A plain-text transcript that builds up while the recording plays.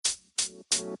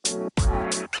So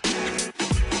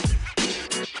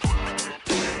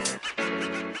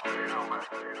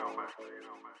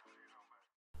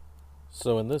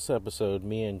in this episode,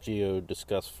 me and Gio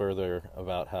discuss further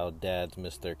about how dads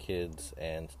miss their kids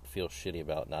and feel shitty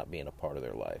about not being a part of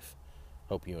their life.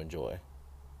 Hope you enjoy.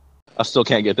 I still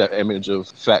can't get that image of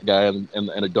fat guy in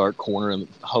a dark corner and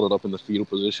huddled up in the fetal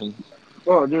position.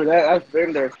 Oh, dude, I've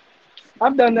been there.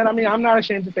 I've done that. I mean, I'm not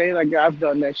ashamed to say, like, I've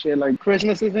done that shit. Like,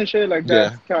 Christmases and shit, like,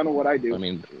 that's Yeah. kind of what I do. I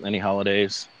mean, any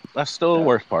holidays. That's still the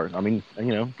worst part. I mean,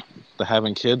 the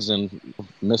having kids and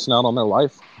missing out on their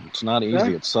life. It's not easy.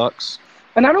 Yeah. It sucks.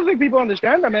 And I don't think people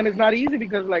understand that, man. It's not easy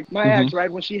because, like, my Mhm. ex, right,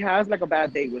 when she has, like, a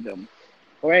bad date with him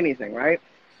or anything, right,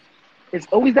 it's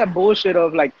always that bullshit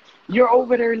of, like, you're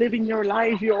over there living your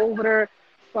life. You're over there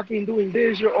fucking doing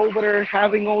this. You're over there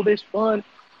having all this fun.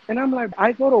 And I'm like,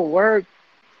 I go to work.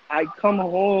 I come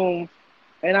home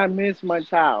and I miss my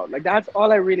child. Like, that's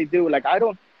all I really do. Like, I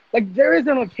don't, like, there is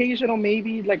an occasional,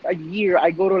 maybe like a year,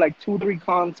 I go to like 2, 3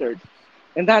 concerts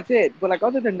and that's it. But like,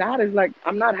 other than that, it's like,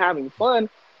 I'm not having fun.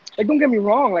 Like, don't get me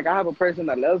wrong. Like, I have a person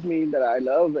that loves me, that I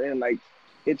love, and like,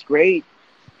 it's great.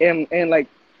 And like,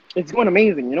 it's going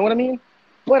amazing. You know what I mean?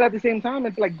 But at the same time,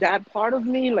 it's like that part of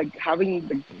me, like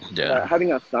having,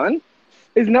 having a son,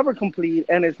 it's never complete,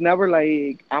 and it's never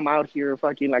like I'm out here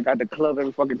fucking like at the club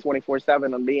every fucking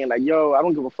 24/7 and being like, yo, I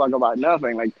don't give a fuck about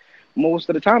nothing. Like most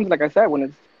of the times, like I said, when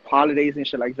it's holidays and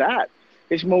shit like that,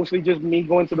 it's mostly just me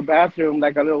going to the bathroom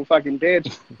like a little fucking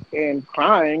bitch and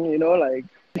crying, you know, like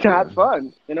it's not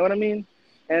fun. You know what I mean?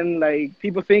 And like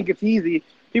people think it's easy.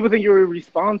 People think you're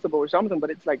irresponsible or something, but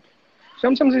it's like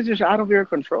sometimes it's just out of your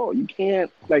control. You can't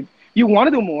like you want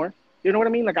to do more. You know what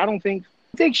I mean? Like I don't think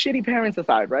take shitty parents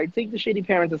aside, right? Take the shitty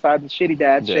parents aside, the shitty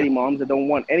dads, Yeah. shitty moms that don't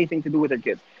want anything to do with their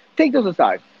kids. Take those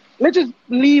aside. Let's just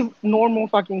leave normal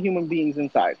fucking human beings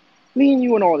inside. Me and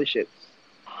you and all this shit.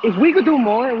 If we could do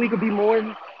more and we could be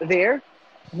more there,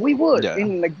 we would. Yeah.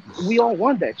 And like we all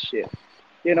want that shit.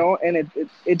 You know, and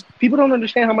it people don't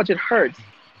understand how much it hurts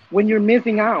when you're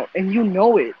missing out and you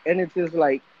know it. And it's just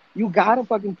like you gotta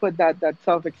fucking put that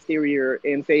tough exterior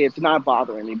and say it's not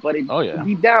bothering me. But it Oh, yeah.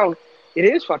 deep down it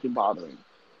is fucking bothering.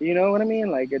 You know what I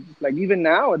mean? Like it's like even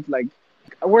now it's like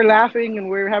we're laughing and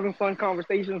we're having fun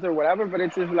conversations or whatever, but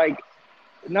it's just like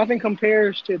nothing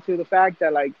compares to the fact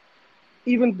that like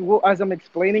even as I'm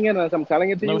explaining it and as I'm telling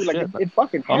it to No you, like shit. it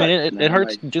fucking I hurts. mean, it Man.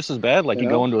 hurts Like, just as bad. Like you you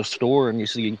know? go into a store and you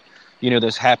see,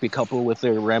 this happy couple with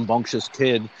their rambunctious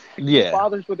kid. Yeah.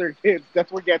 Fathers with their kids.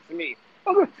 That's what gets me.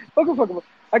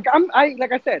 Like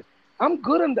like I said, I'm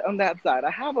good on that side.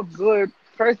 I have a good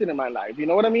person in my life. You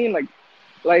know what I mean? Like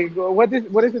what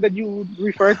is it that you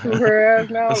refer to her as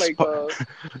now? Like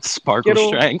Sparkle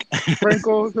Skittle, Shank.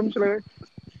 Sprinkle, some shit.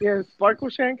 Yeah, Sparkle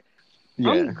Shank.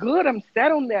 I'm Yeah. good. I'm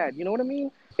set on that. You know what I mean?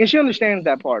 And she understands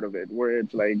that part of it, where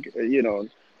it's like,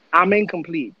 I'm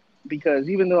incomplete because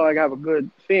even though I have a good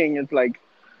thing, it's like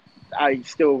I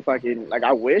still fucking like.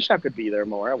 I wish I could be there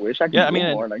more. I wish I could Yeah, I do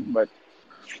mean, more. Like, but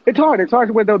it's hard. It's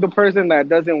hard with the person that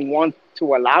doesn't want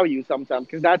to allow you sometimes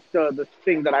because that's the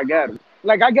thing that I get.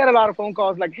 Like, I get a lot of phone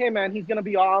calls like, "Hey, man, he's gonna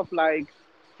be off like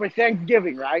for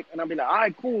Thanksgiving, right?" And I'll be like, "All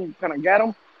right, cool. Can I get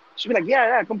him?" She'll be like, "Yeah,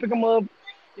 yeah, come pick him up.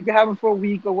 You can have him for a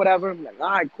week or whatever." I'm like, "All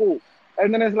right, cool."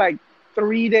 And then it's like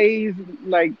 3 days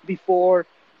like before,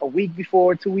 a week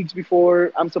before, 2 weeks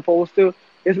before I'm supposed to.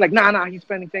 It's like, nah, he's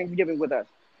spending Thanksgiving with us.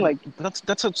 Like,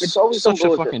 it's always some such a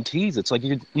bullshit. fucking tease. It's like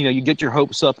you get your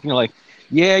hopes up. You're like,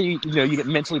 yeah, you get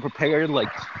mentally prepared. Like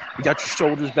you got your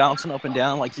shoulders bouncing up and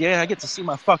down. Like, yeah, I get to see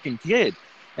my fucking kid.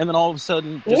 And then all of a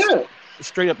sudden, just Yeah.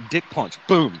 straight up dick punch,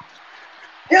 boom.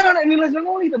 Yeah, I mean, like, not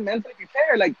only the mentally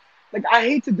prepared, like I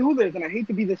hate to do this and I hate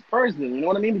to be this person, you know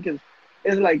what I mean? Because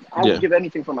it's like I Yeah. would give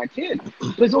anything for my kid.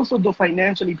 But it's also the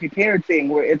financially prepared thing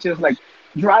where it's just like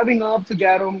driving up to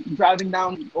get him, driving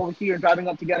down over here, driving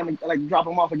up to get him, and like drop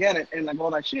him off again, and like all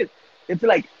that shit. It's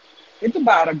like it's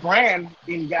about $1,000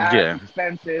 in gas, Yeah.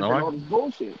 expenses, All and right. all this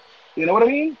bullshit. You know what I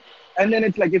mean? And then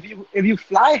it's like if you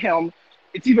fly him,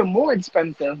 it's even more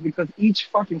expensive because each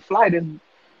fucking flight is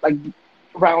like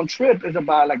round trip is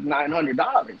about like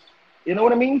 $900. You know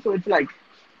what I mean? So it's like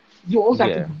you also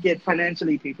have Yeah. to get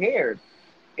financially prepared,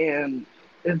 and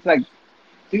it's like,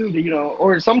 dude,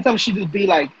 or sometimes she just be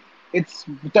like, it's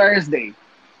Thursday,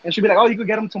 and she'd be like, oh, you could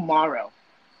get them tomorrow.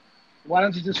 Why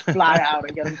don't you just fly out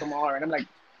and get them tomorrow? And I'm like,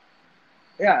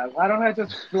 yeah, why don't I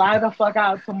just fly the fuck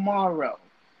out tomorrow?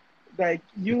 Like,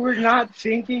 you were not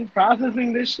thinking,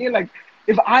 processing this shit. Like,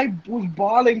 if I was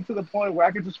balling to the point where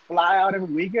I could just fly out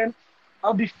every weekend,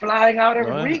 I'll be flying out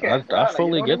every No, weekend, bro. I Like, you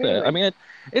fully know what get I mean? that. I Like, mean,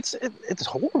 it's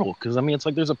horrible because I mean, it's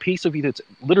like there's a piece of you that's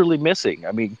literally missing.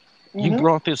 I mean, You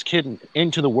brought this kid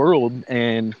into the world,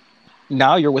 and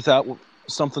now you're without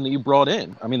something that you brought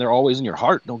in. I mean, they're always in your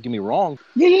heart. Don't get me wrong.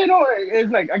 Yeah, no,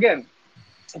 it's like, again,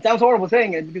 it sounds horrible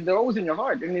saying it because they're always in your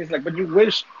heart, and it's like, but you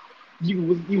wish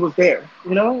you was there,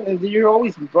 you know, and you're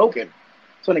always broken.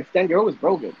 To an extent, you're always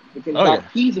broken because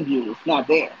that piece of you is not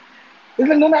there. It's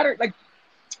like no matter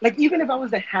like even if I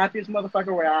was the happiest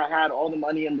motherfucker where I had all the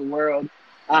money in the world,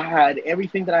 I had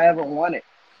everything that I ever wanted.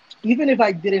 Even if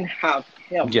I didn't have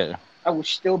him, I would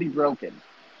still be broken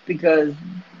because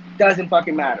it doesn't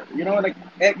fucking matter. You know, like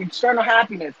external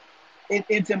happiness,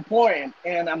 it's important,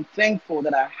 and I'm thankful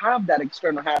that I have that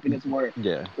external happiness where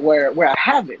I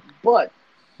have it. But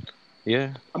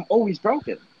I'm always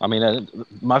broken. I mean,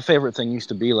 my favorite thing used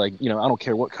to be like, you know, I don't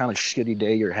care what kind of shitty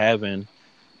day you're having,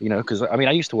 you know, because I mean,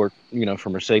 I used to work, you know,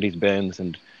 for Mercedes-Benz,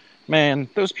 and man,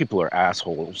 those people are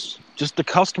assholes. Just the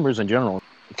customers in general.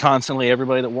 Constantly,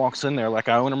 everybody that walks in there, like,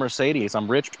 I own a Mercedes,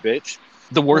 I'm rich, bitch.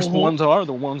 The worst ones are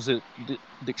the ones that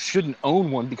shouldn't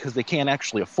own one because they can't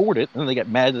actually afford it, and then they get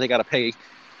mad that they got to pay.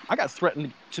 I got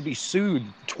threatened to be sued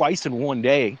twice in one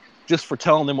day just for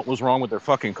telling them what was wrong with their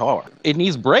fucking car. It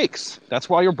needs brakes. That's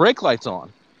why your brake light's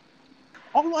on.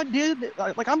 All I did,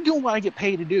 like, I'm doing what I get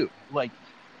paid to do. Like,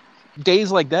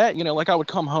 days like that, you know, like, I would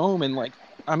come home and, like,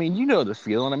 I mean, you know the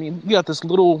feeling. I mean, you got this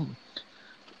little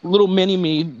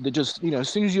mini-me that just, you know, as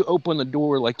soon as you open the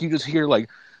door, like, you just hear, like,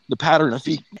 the pattern of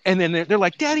feet. And then they're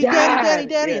like, Daddy. And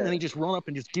then they just run up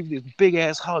and just give you this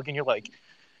big-ass hug. And you're like,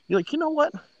 you know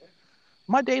what?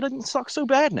 My day doesn't suck so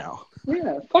bad now.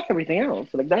 Yeah, fuck everything else.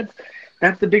 Like,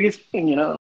 that's the biggest thing, you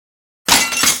know?